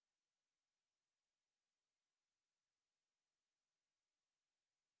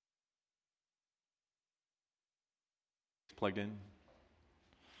plugged in?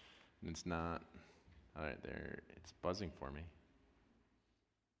 It's not. All right, there. It's buzzing for me.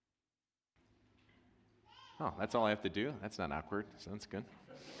 Oh, that's all I have to do? That's not awkward. Sounds good.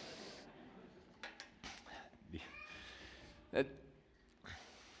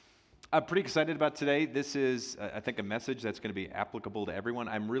 I'm pretty excited about today. This is, I think, a message that's going to be applicable to everyone.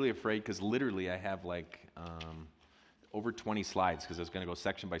 I'm really afraid because literally I have over 20 slides because I was going to go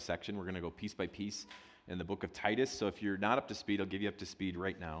section by section. We're going to go piece by piece in the book of Titus. So if you're not up to speed, I'll give you up to speed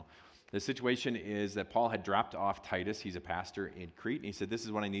right now. The situation is that Paul had dropped off Titus. He's a pastor in Crete, and he said, this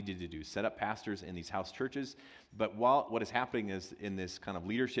is what I need you to do. Set up pastors in these house churches. But what is happening is in this kind of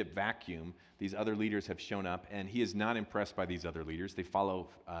leadership vacuum, these other leaders have shown up, and he is not impressed by these other leaders. They follow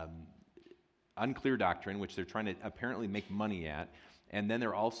unclear doctrine, which they're trying to apparently make money at. And then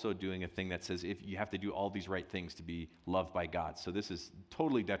they're also doing a thing that says if you have to do all these right things to be loved by God. So this is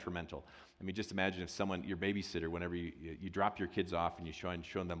totally detrimental. I mean, just imagine if someone, your babysitter, whenever you drop your kids off and you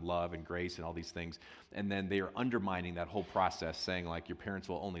show them love and grace and all these things, and then they are undermining that whole process, saying like your parents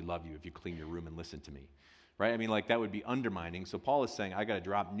will only love you if you clean your room and listen to me, right? I mean, like that would be undermining. So Paul is saying I got to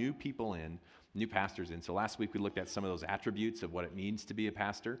drop new people in, new pastors in. So last week we looked at some of those attributes of what it means to be a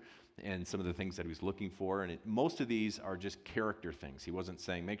pastor and some of the things that he was looking for. And most of these are just character things. He wasn't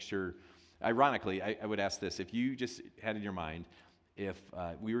saying make sure, ironically, I would ask this. If you just had in your mind, if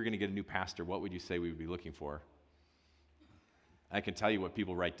we were going to get a new pastor, what would you say we would be looking for? I can tell you what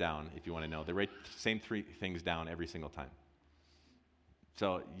people write down if you want to know. They write the same three things down every single time.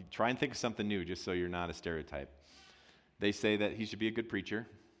 So you try and think of something new just so you're not a stereotype. They say that he should be a good preacher,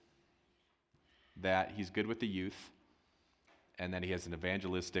 that he's good with the youth, and that he has an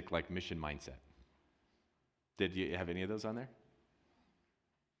evangelistic, mission mindset. Did you have any of those on there?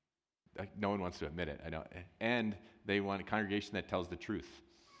 No one wants to admit it, I know. And they want a congregation that tells the truth.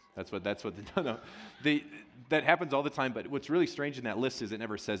 That's what that happens all the time, but what's really strange in that list is it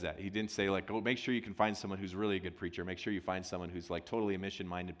never says that. He didn't say make sure you can find someone who's really a good preacher, make sure you find someone who's totally a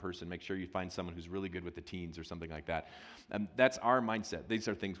mission-minded person, make sure you find someone who's really good with the teens or something like that. That's our mindset. These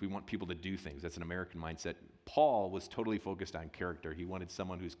are things we want people to do things. That's an American mindset. Paul was totally focused on character. He wanted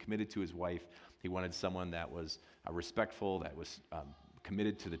someone who's committed to his wife. He wanted someone that was respectful, that was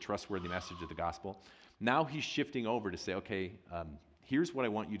committed to the trustworthy message of the gospel. Now he's shifting over to say, okay, here's what I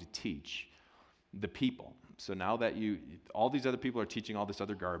want you to teach the people. So now that all these other people are teaching all this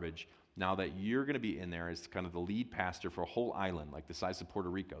other garbage, now that you're going to be in there as kind of the lead pastor for a whole island, like the size of Puerto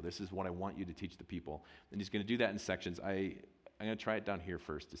Rico, this is what I want you to teach the people. And he's going to do that in sections. I'm going to try it down here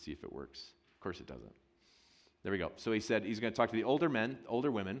first to see if it works. Of course it doesn't. There we go. So he said he's going to talk to the older men,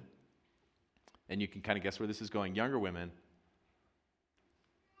 older women, and you can kind of guess where this is going. Younger women,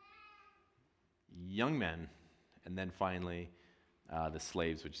 young men, and then finally the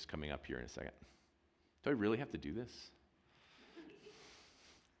slaves, which is coming up here in a second. Do I really have to do this?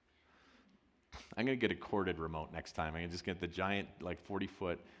 I'm going to get a corded remote next time. I'm going to just get the giant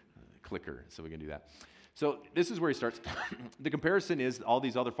 40-foot clicker so we can do that. So this is where he starts. The comparison is all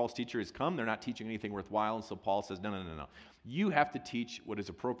these other false teachers come. They're not teaching anything worthwhile. And so Paul says, no. You have to teach what is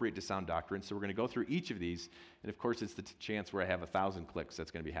appropriate to sound doctrine. So we're going to go through each of these. And of course, it's the chance where I have 1,000 clicks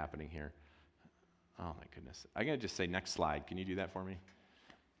that's going to be happening here. Oh, my goodness. I'm going to just say next slide. Can you do that for me?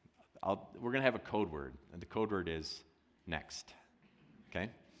 We're going to have a code word, and the code word is next.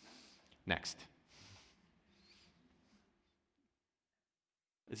 Okay? Next.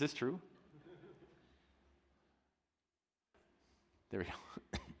 Is this true? There we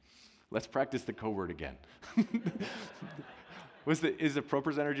go. Let's practice the code word again. Is the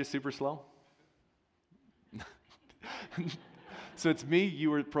ProPresenter just super slow? So it's me,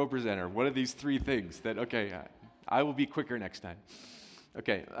 you, or ProPresenter. What are these three things I will be quicker next time.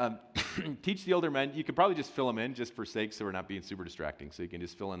 Okay, teach the older men. You could probably just fill them in just for sake so we're not being super distracting. So you can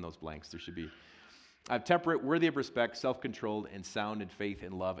just fill in those blanks. There should be temperate, worthy of respect, self-controlled, and sound in faith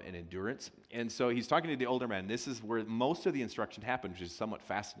and love and endurance. And so he's talking to the older men. This is where most of the instruction happens, which is somewhat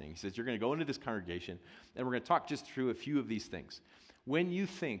fascinating. He says, you're going to go into this congregation, and we're going to talk just through a few of these things. When you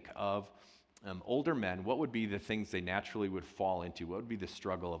think of older men, what would be the things they naturally would fall into? What would be the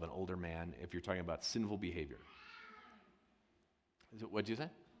struggle of an older man if you're talking about sinful behavior? What'd you say?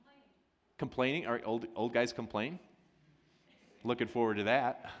 Complaining. All right, old guys complain? Looking forward to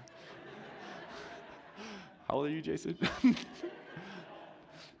that. How old are you, Jason?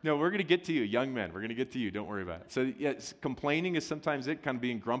 No, we're going to get to you, young men. We're going to get to you. Don't worry about it. So, yes, complaining is sometimes it, kind of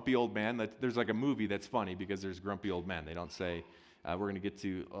being grumpy old man. There's a movie that's funny because there's grumpy old men. They don't say, we're going to get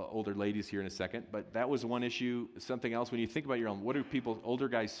to older ladies here in a second. But that was one issue. Something else, when you think about your own, what do older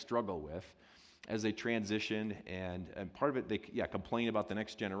guys struggle with? as they transition, and part of it, they complain about the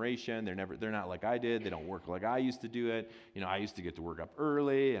next generation. They're not like I did. They don't work like I used to do it. I used to get to work up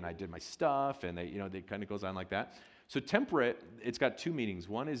early, and I did my stuff, and they kind of goes on like that. So temperate, it's got two meanings.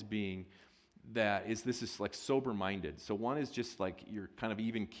 One is being this is like sober-minded. So one is just like you're kind of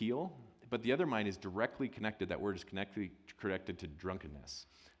even keel, but the other mind is directly connected. That word is connected to drunkenness.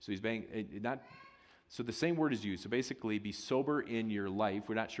 So he's being not. So the same word is used. So basically, be sober in your life.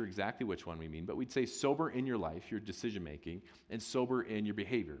 We're not sure exactly which one we mean, but we'd say sober in your life, your decision-making, and sober in your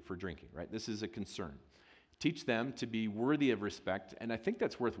behavior for drinking, right? This is a concern. Teach them to be worthy of respect, and I think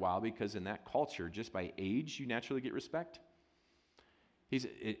that's worthwhile because in that culture, just by age, you naturally get respect.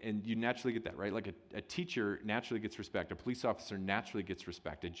 And you naturally get that, right? Like a teacher naturally gets respect. A police officer naturally gets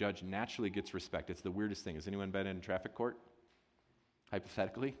respect. A judge naturally gets respect. It's the weirdest thing. Has anyone been in a traffic court?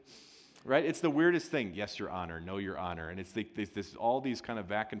 Hypothetically? Right? It's the weirdest thing. Yes, Your Honor. No, Your Honor. And it's all these kind of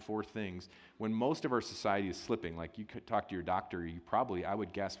back and forth things. When most of our society is slipping, like you could talk to your doctor, I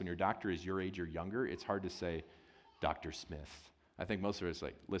would guess when your doctor is your age or younger, it's hard to say, Dr. Smith. I think most of us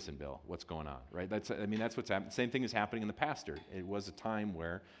like, listen, Bill, what's going on, right? That's what's happening. Same thing is happening in the pastor. It was a time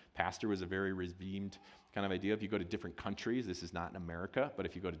where pastor was a very redeemed kind of idea. If you go to different countries, this is not in America, but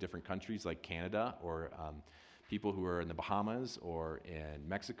if you go to different countries like Canada or people who are in the Bahamas or in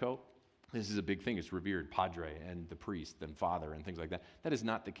Mexico, this is a big thing. It's revered, padre and the priest and father and things like that. That is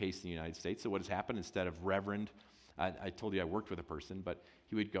not the case in the United States. So what has happened, instead of reverend, I told you I worked with a person, but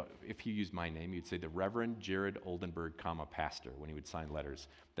he would go, if he used my name, he'd say the Reverend Jared Oldenburg, pastor, when he would sign letters.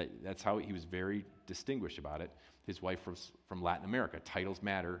 That's how he was very distinguished about it. His wife was from Latin America. Titles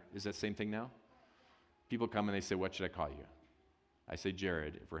matter. Is that same thing now? People come and they say, what should I call you? I say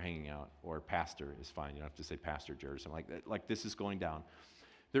Jared if we're hanging out, or pastor is fine. You don't have to say Pastor Jared or something like that. Like, this is going down.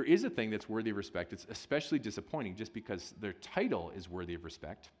 There is a thing that's worthy of respect. It's especially disappointing just because their title is worthy of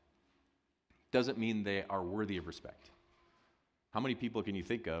respect doesn't mean they are worthy of respect. How many people can you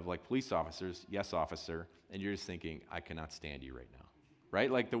think of, like police officers, yes, officer, and you're just thinking, I cannot stand you right now, right?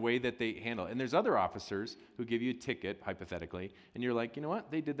 Like the way that they handle it. And there's other officers who give you a ticket, hypothetically, and you're like, you know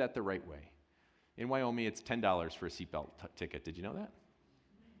what? They did that the right way. In Wyoming, it's $10 for a seatbelt ticket. Did you know that?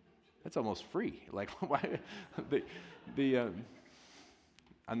 That's almost free. Like, why?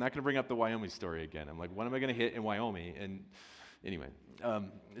 I'm not going to bring up the Wyoming story again. I'm like, what am I going to hit in Wyoming? And anyway,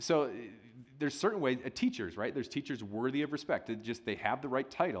 so there's certain ways, teachers, right? There's teachers worthy of respect. They have the right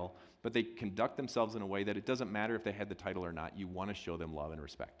title, but they conduct themselves in a way that it doesn't matter if they had the title or not. You want to show them love and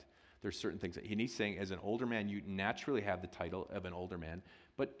respect. There's certain things and he's saying, as an older man, you naturally have the title of an older man,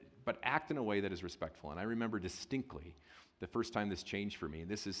 but act in a way that is respectful. And I remember distinctly the first time this changed for me.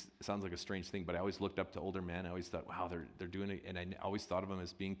 Sounds like a strange thing, but I always looked up to older men. I always thought, wow, they're doing it. And I always thought of them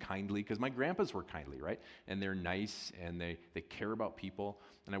as being kindly, because my grandpas were kindly, right? And they're nice, and they care about people.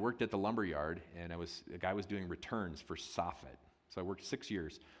 And I worked at the lumber yard, and a guy was doing returns for soffit. So I worked 6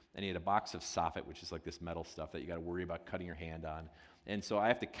 years, and he had a box of soffit, which is like this metal stuff that you got to worry about cutting your hand on. And so I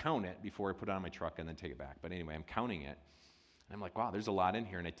have to count it before I put it on my truck and then take it back. But anyway, I'm counting it, and I'm like, wow, there's a lot in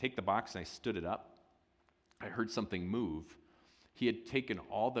here. And I take the box, and I stood it up. I heard something move. He had taken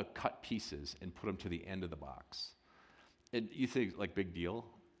all the cut pieces and put them to the end of the box. And you think, like, big deal?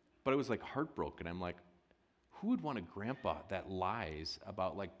 But I was, like, heartbroken. I'm like, who would want a grandpa that lies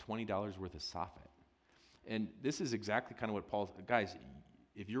about, like, $20 worth of soffit? And this is exactly kind of what Paul's... Guys,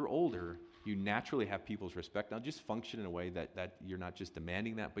 if you're older, you naturally have people's respect. Now, just function in a way that you're not just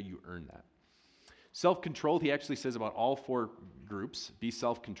demanding that, but you earn that. Self-controlled, he actually says about all four groups, be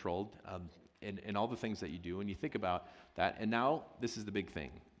self-controlled in all the things that you do. And you think about that. And now, this is the big thing.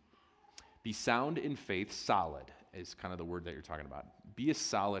 Be sound in faith, solid is kind of the word that you're talking about. Be a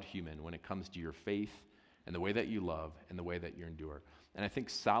solid human when it comes to your faith and the way that you love and the way that you endure. And I think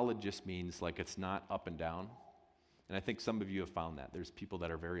solid just means like it's not up and down. And I think some of you have found that. There's people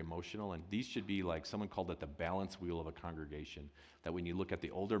that are very emotional, and these should be like, someone called it the balance wheel of a congregation, that when you look at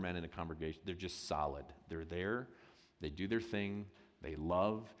the older men in a congregation, they're just solid. They're there, they do their thing, they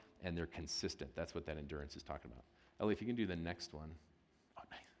love, and they're consistent. That's what that endurance is talking about. Ellie, if you can do the next one. Oh,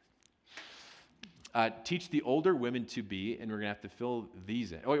 nice. Teach the older women to be, and we're going to have to fill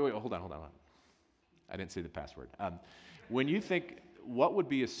these in. Oh, wait, hold on. I didn't say the password. When you think, what would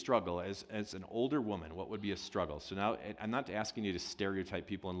be a struggle as an older woman? What would be a struggle? So now, I'm not asking you to stereotype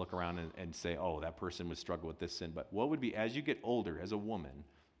people and look around and say, oh, that person would struggle with this sin. But what would be, as you get older, as a woman,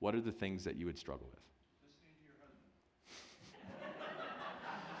 what are the things that you would struggle with? Listening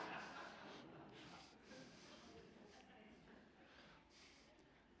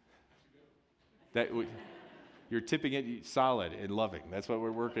to your husband. You're tipping it solid and loving. That's what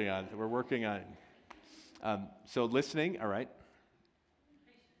we're working on. So listening, all right.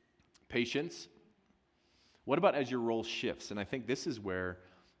 Patience. What about as your role shifts? And I think this is where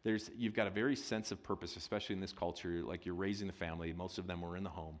you've got a very sense of purpose, especially in this culture, like you're raising the family, most of them were in the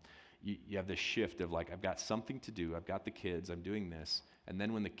home. You have this shift of like, I've got something to do, I've got the kids, I'm doing this, and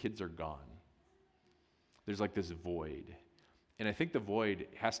then when the kids are gone, there's like this void. And I think the void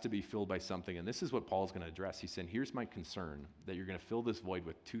has to be filled by something, and this is what Paul's going to address. He's saying, here's my concern, that you're going to fill this void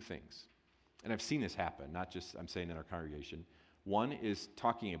with two things. And I've seen this happen, not just, I'm saying in our congregation. One is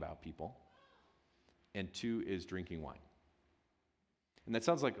talking about people, and two is drinking wine. And that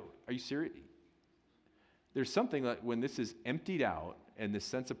sounds like, are you serious? There's something that when this is emptied out and this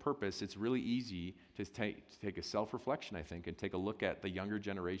sense of purpose, it's really easy to take a self-reflection, I think, and take a look at the younger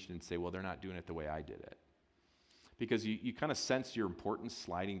generation and say, well, they're not doing it the way I did it. Because you kind of sense your importance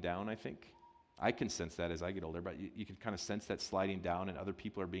sliding down, I think. I can sense that as I get older, but you can kind of sense that sliding down, and other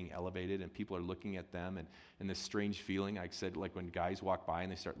people are being elevated, and people are looking at them, and this strange feeling, like I said, like when guys walk by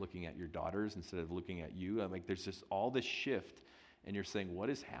and they start looking at your daughters instead of looking at you, like there's just all this shift, and you're saying, what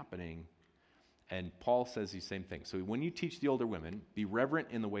is happening? And Paul says the same thing. So when you teach the older women, be reverent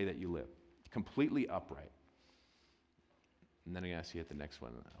in the way that you live, completely upright. And then I'm going to ask you at the next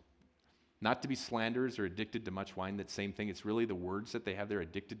one. Not to be slanderers or addicted to much wine, that same thing. It's really the words that they have there,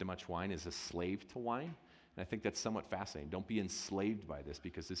 addicted to much wine, is a slave to wine. And I think that's somewhat fascinating. Don't be enslaved by this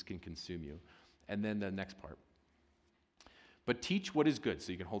because this can consume you. And then the next part. But teach what is good,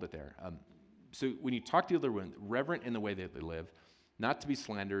 so you can hold it there. So when you talk to the other women, reverent in the way that they live, not to be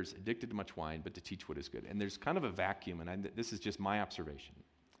slanderers, addicted to much wine, but to teach what is good. And there's kind of a vacuum, and this is just my observation,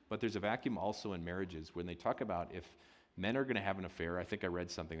 but there's a vacuum also in marriages when they talk about if men are going to have an affair. I think I read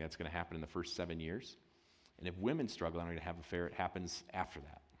something that's going to happen in the first 7 years. And if women struggle and are going to have an affair, it happens after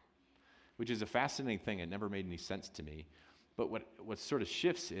that, which is a fascinating thing. It never made any sense to me. But what sort of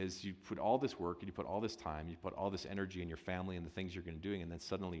shifts is you put all this work, and you put all this time, you put all this energy in your family and the things you're going to be doing, and then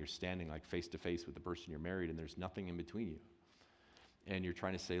suddenly you're standing like face to face with the person you're married, and there's nothing in between you. And you're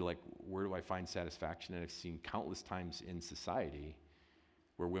trying to say, like, where do I find satisfaction? And I've seen countless times in society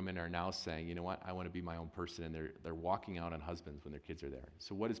where women are now saying, you know what, I want to be my own person, and they're walking out on husbands when their kids are there.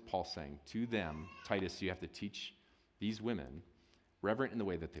 So what is Paul saying? To them, Titus, you have to teach these women, reverent in the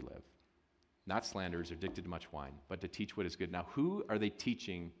way that they live, not slanderers or addicted to much wine, but to teach what is good. Now, who are they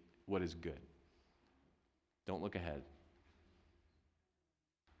teaching what is good? Don't look ahead.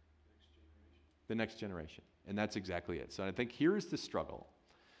 The next generation. And that's exactly it. So I think here's the struggle.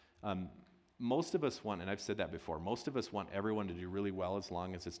 Most of us want, and I've said that before, most of us want everyone to do really well as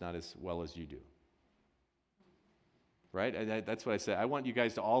long as it's not as well as you do. Right? That's what I say. I want you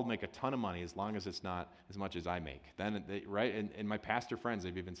guys to all make a ton of money as long as it's not as much as I make. Right? And my pastor friends,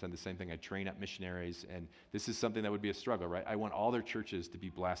 they've even said the same thing. I train up missionaries, and this is something that would be a struggle, right? I want all their churches to be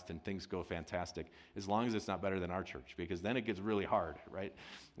blessed and things go fantastic as long as it's not better than our church, because then it gets really hard, right?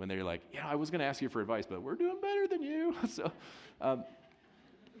 When they're like, yeah, I was going to ask you for advice, but we're doing better than you. So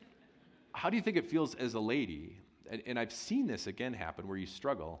how do you think it feels as a lady? And I've seen this again happen where you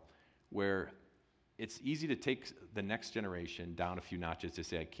struggle, where it's easy to take the next generation down a few notches to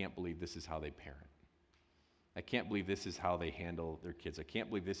say, I can't believe this is how they parent. I can't believe this is how they handle their kids. I can't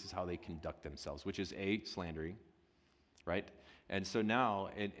believe this is how they conduct themselves, which is slandering, right? And so now,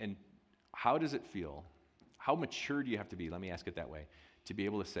 and how does it feel? How mature do you have to be, let me ask it that way, to be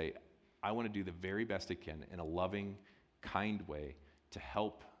able to say, I want to do the very best I can in a loving, kind way to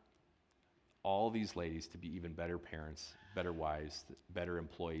help all these ladies to be even better parents, better wives, better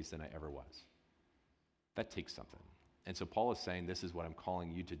employees than I ever was. That takes something. And so Paul is saying, this is what I'm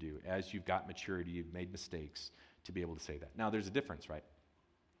calling you to do. As you've got maturity, you've made mistakes, to be able to say that. Now, there's a difference, right?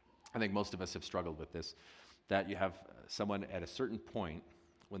 I think most of us have struggled with this, that you have someone at a certain point,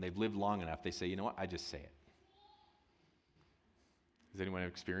 when they've lived long enough, they say, you know what, I just say it. Has anyone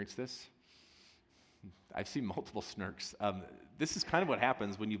experienced this? I've seen multiple snarks. This is kind of what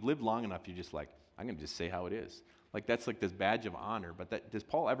happens when you've lived long enough, you're just like, I'm going to just say how it is. Like, that's like this badge of honor. But does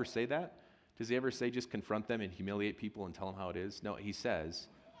Paul ever say that? Does he ever say just confront them and humiliate people and tell them how it is? No, he says,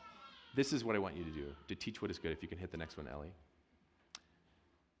 this is what I want you to do, to teach what is good. If you can hit the next one, Ellie.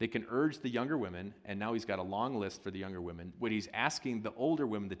 They can urge the younger women, and now he's got a long list for the younger women, what he's asking the older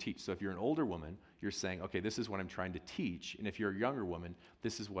women to teach. So if you're an older woman, you're saying, okay, this is what I'm trying to teach. And if you're a younger woman,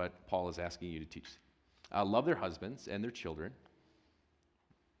 this is what Paul is asking you to teach. Love their husbands and their children,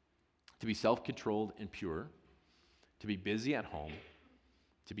 to be self-controlled and pure, to be busy at home,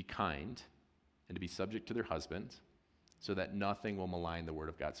 to be kind, and to be subject to their husbands, so that nothing will malign the word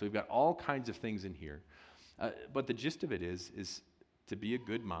of God. So we've got all kinds of things in here. But the gist of it is to be a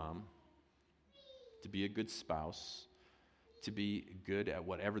good mom, to be a good spouse, to be good at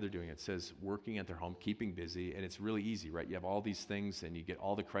whatever they're doing. It says working at their home, keeping busy, and it's really easy, right? You have all these things and you get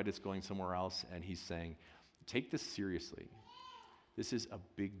all the credits going somewhere else, and he's saying, take this seriously. This is a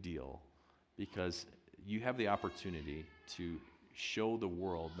big deal because you have the opportunity to show the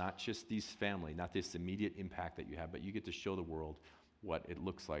world, not just these family, not this immediate impact that you have, but you get to show the world what it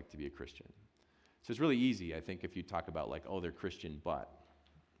looks like to be a Christian. So it's really easy, I think, if you talk about like, oh, they're Christian, but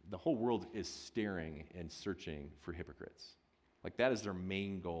the whole world is staring and searching for hypocrites. Like that is their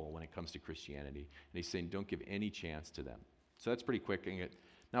main goal when it comes to Christianity. And he's saying, don't give any chance to them. So that's pretty quick.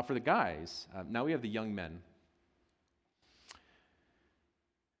 Now for the guys, now we have the young men.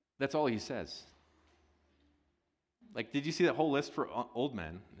 That's all he says. Like, did you see that whole list for old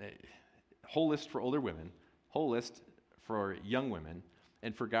men, whole list for older women, whole list for young women,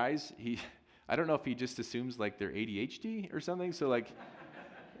 and for guys, I don't know if he just assumes like they're ADHD or something. So like,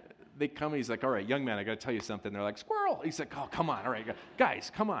 they come and he's like, all right, young man, I got to tell you something. They're like, squirrel. He's like, oh, come on. All right,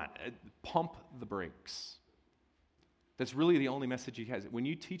 guys, come on. Pump the brakes. That's really the only message he has. When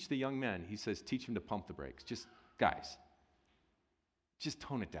you teach the young men, he says, teach them to pump the brakes. Just, guys, just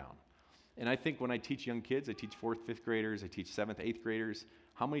tone it down. And I think when I teach young kids, I teach 4th, 5th graders, I teach 7th, 8th graders,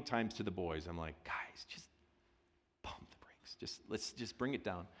 how many times to the boys I'm like, guys, just pump the brakes. Let's just bring it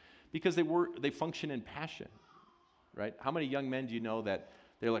down. Because they function in passion, right? How many young men do you know that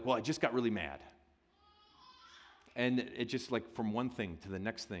they're like, well, I just got really mad. And it just like from one thing to the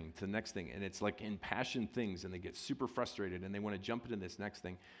next thing to the next thing. And it's like impassioned things and they get super frustrated and they want to jump into this next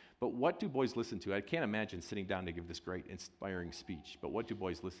thing. But what do boys listen to? I can't imagine sitting down to give this great inspiring speech, but what do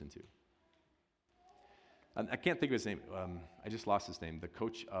boys listen to? I can't think of his name. I just lost his name. The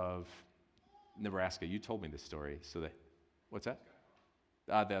coach of Nebraska. You told me this story. What's that?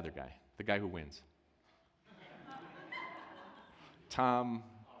 The other guy. The guy who wins. Tom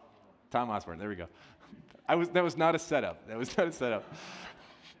Osborne. There we go. That was not a setup.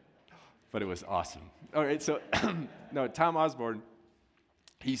 But it was awesome. All right, so no, Tom Osborne.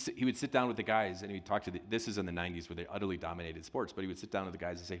 He would sit down with the guys and he would talk to this is in the 90s where they utterly dominated sports, but he would sit down with the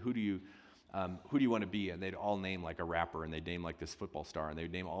guys and say, who do you want to be? And they'd all name like a rapper and they'd name like this football star and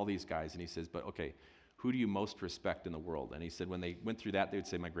they'd name all these guys. And he says, but okay, who do you most respect in the world? And he said when they went through that, they would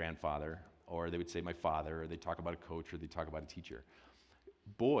say my grandfather, or they would say my father, or they'd talk about a coach, or they'd talk about a teacher.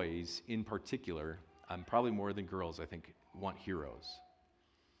 Boys in particular, probably more than girls, I think, want heroes.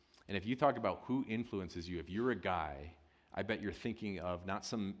 And if you talk about who influences you, if you're a guy, I bet you're thinking of not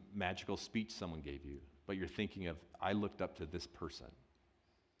some magical speech someone gave you, but you're thinking of, I looked up to this person.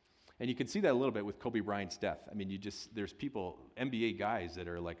 And you can see that a little bit with Kobe Bryant's death. I mean, there's people, NBA guys that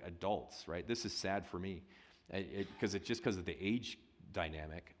are like adults, right? This is sad for me, because it's just because of the age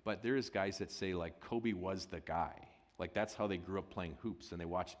dynamic. But there's guys that say like Kobe was the guy. Like that's how they grew up playing hoops, and they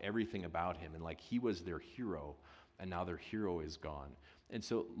watched everything about him, and like he was their hero, and now their hero is gone. And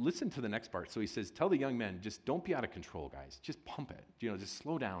so listen to the next part. So he says, tell the young men, just don't be out of control, guys. Just pump it. Just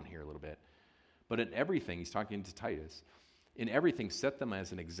slow down here a little bit. But in everything, he's talking to Titus, in everything, set them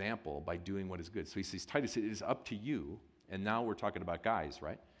as an example by doing what is good. So he says, Titus, it is up to you. And now we're talking about guys,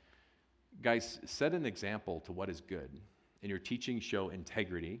 right? Guys, set an example to what is good. In your teaching, show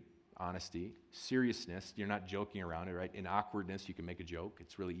integrity, honesty, seriousness. You're not joking around it, right? In awkwardness, you can make a joke.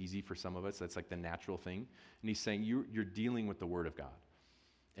 It's really easy for some of us. That's like the natural thing. And he's saying you're dealing with the Word of God.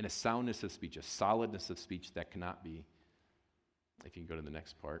 And a soundness of speech, a solidness of speech that cannot be, if you can go to the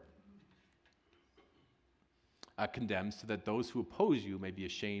next part, condemned, so that those who oppose you may be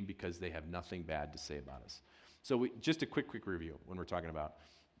ashamed because they have nothing bad to say about us. So just a quick review when we're talking about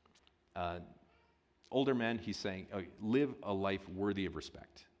older men. He's saying, live a life worthy of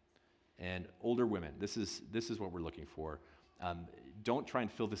respect. And older women, this is what we're looking for. Don't try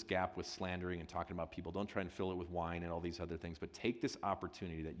and fill this gap with slandering and talking about people. Don't try and fill it with wine and all these other things, but take this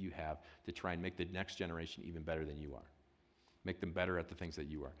opportunity that you have to try and make the next generation even better than you are. Make them better at the things that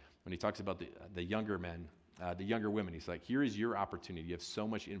you are. When he talks about the younger men, the younger women, he's like, here is your opportunity. You have so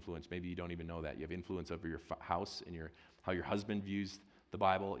much influence. Maybe you don't even know that. You have influence over your house and how your husband views the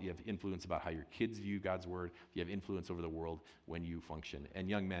Bible. You have influence about how your kids view God's word. You have influence over the world when you function. And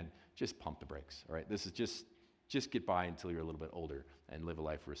young men, just pump the brakes, all right? This is just get by until you're a little bit older and live a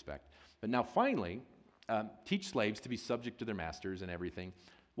life of respect. But now finally, teach slaves to be subject to their masters and everything.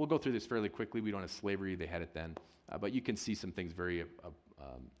 We'll go through this fairly quickly. We don't have slavery. They had it then. But you can see some things very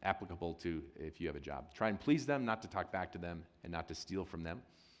applicable to if you have a job. Try and please them, not to talk back to them and not to steal from them,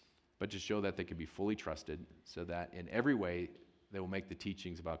 but to show that they can be fully trusted so that in every way they will make the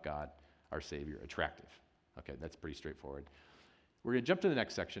teachings about God, our Savior, attractive. Okay, that's pretty straightforward. We're going to jump to the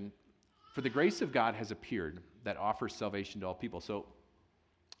next section. For the grace of God has appeared that offers salvation to all people. So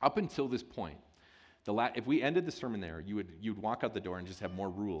up until this point, If we ended the sermon there, you'd walk out the door and just have more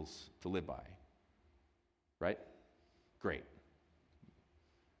rules to live by. Right? Great.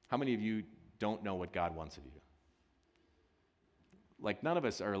 How many of you don't know what God wants of you? Like, none of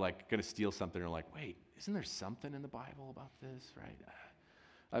us are like going to steal something or like, wait, isn't there something in the Bible about this,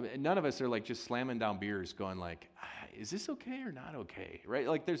 right? None of us are like just slamming down beers going like, is this okay or not okay, right?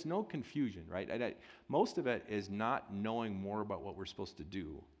 Like, there's no confusion, right? Most of it is not knowing more about what we're supposed to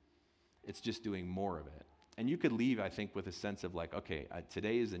do. It's just doing more of it. And you could leave, I think, with a sense of like, okay,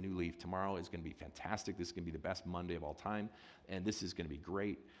 today is a new leaf. Tomorrow is going to be fantastic. This is going to be the best Monday of all time. And this is going to be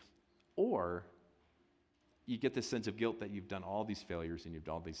great. Or you get this sense of guilt that you've done all these failures and you've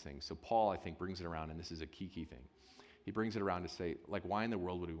done all these things. So Paul, I think, brings it around, and this is a key thing. He brings it around to say, like, why in the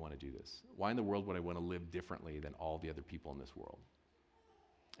world would we want to do this? Why in the world would I want to live differently than all the other people in this world?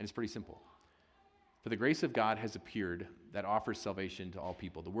 And it's pretty simple. For the grace of God has appeared that offers salvation to all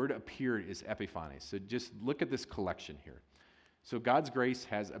people. The word appeared is epiphanes. So just look at this collection here. So God's grace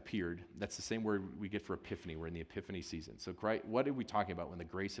has appeared. That's the same word we get for epiphany. We're in the epiphany season. So what are we talking about when the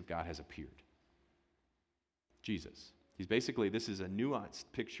grace of God has appeared? Jesus. This is a nuanced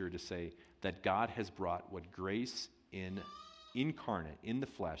picture to say that God has brought what grace incarnate, in the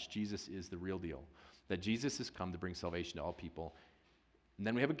flesh, Jesus is the real deal. That Jesus has come to bring salvation to all people. And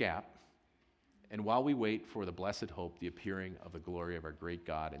then we have a gap. And while we wait for the blessed hope, the appearing of the glory of our great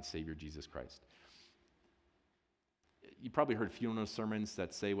God and Savior Jesus Christ. You probably heard funeral sermons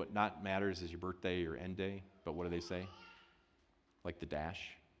that say what not matters is your birthday or end day, but what do they say? Like the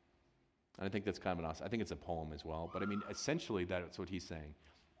dash. And I think that's kind of I think it's a poem as well. But I mean, essentially, that's what he's saying.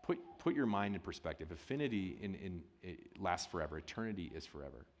 Put your mind in perspective. Affinity it lasts forever. Eternity is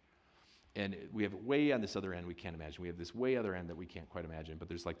forever. And we have way on this other end we can't imagine. We have this way other end that we can't quite imagine. But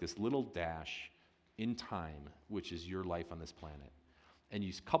there's like this little dash in time, which is your life on this planet. And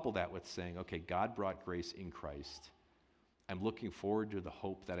you couple that with saying, okay, God brought grace in Christ. I'm looking forward to the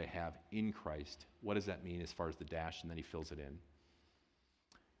hope that I have in Christ. What does that mean as far as the dash? And then he fills it in.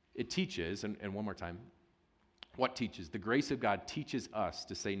 It teaches, and one more time, what teaches? The grace of God teaches us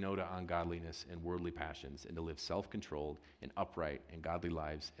to say no to ungodliness and worldly passions and to live self-controlled and upright and godly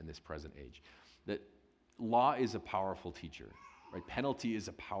lives in this present age. That law is a powerful teacher, right? Penalty is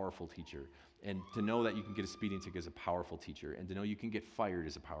a powerful teacher. And to know that you can get a speeding ticket is a powerful teacher. And to know you can get fired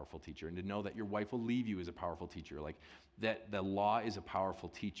is a powerful teacher. And to know that your wife will leave you is a powerful teacher. Like, that the law is a powerful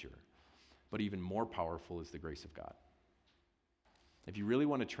teacher. But even more powerful is the grace of God. If you really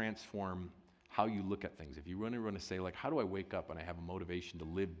want to transform how you look at things, if you really want to say, like, how do I wake up and I have a motivation to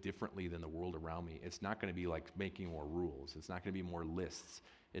live differently than the world around me, it's not going to be like making more rules. It's not going to be more lists.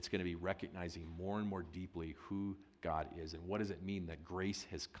 It's going to be recognizing more and more deeply who God is and what does it mean that grace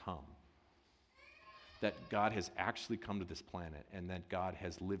has come. That God has actually come to this planet and that God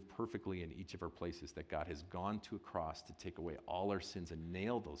has lived perfectly in each of our places, that God has gone to a cross to take away all our sins and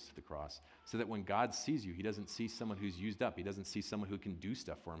nail those to the cross so that when God sees you, he doesn't see someone who's used up. He doesn't see someone who can do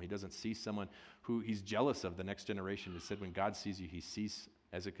stuff for him. He doesn't see someone who he's jealous of, the next generation. It said when God sees you, he sees,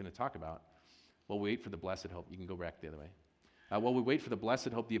 as it's going to talk about, well, wait for the blessed hope. You can go back the other way. While we wait for the blessed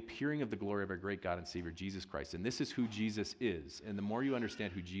hope, the appearing of the glory of our great God and Savior, Jesus Christ. And this is who Jesus is. And the more you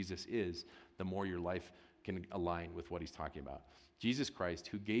understand who Jesus is, the more your life can align with what he's talking about. Jesus Christ,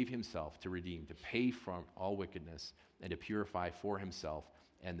 who gave himself to redeem, to pay from all wickedness, and to purify for himself,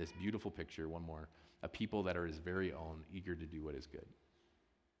 and this beautiful picture, one more, a people that are his very own, eager to do what is good.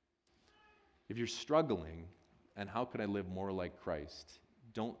 If you're struggling, and how could I live more like Christ,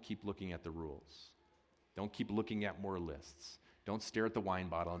 don't keep looking at the rules. Don't keep looking at more lists. Don't stare at the wine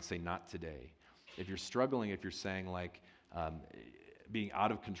bottle and say, not today. If you're struggling, if you're saying like, being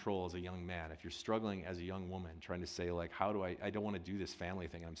out of control as a young man, if you're struggling as a young woman, trying to say like, how do I don't want to do this family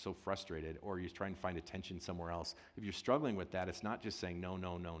thing, I'm so frustrated, or you're trying to find attention somewhere else. If you're struggling with that, it's not just saying no,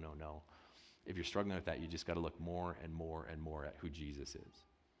 no, no, no, no. If you're struggling with that, you just got to look more and more and more at who Jesus is.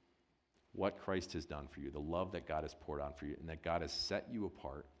 What Christ has done for you, the love that God has poured on for you, and that God has set you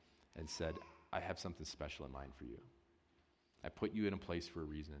apart and said, I have something special in mind for you. I put you in a place for a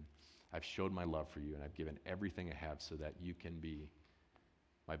reason. I've showed my love for you, and I've given everything I have so that you can be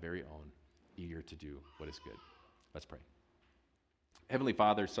my very own, eager to do what is good. Let's pray. Heavenly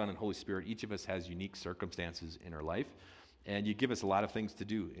Father, Son, and Holy Spirit, each of us has unique circumstances in our life, and you give us a lot of things to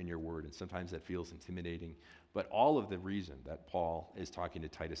do in your word, and sometimes that feels intimidating. But all of the reason that Paul is talking to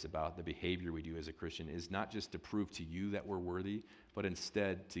Titus about, the behavior we do as a Christian, is not just to prove to you that we're worthy, but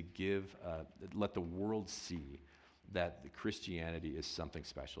instead to let the world see that Christianity is something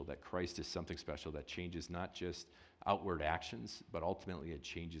special, that Christ is something special that changes not just outward actions, but ultimately it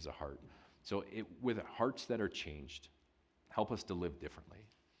changes a heart. So with hearts that are changed, help us to live differently.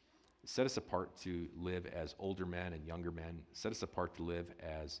 Set us apart to live as older men and younger men. Set us apart to live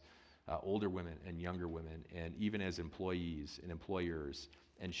as older women and younger women, and even as employees and employers,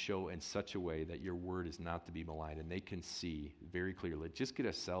 and show in such a way that your word is not to be maligned, and they can see very clearly. Just get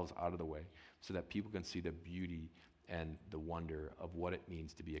ourselves out of the way so that people can see the beauty and the wonder of what it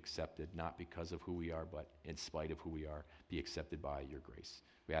means to be accepted, not because of who we are, but in spite of who we are, be accepted by your grace.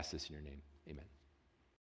 We ask this in your name. Amen.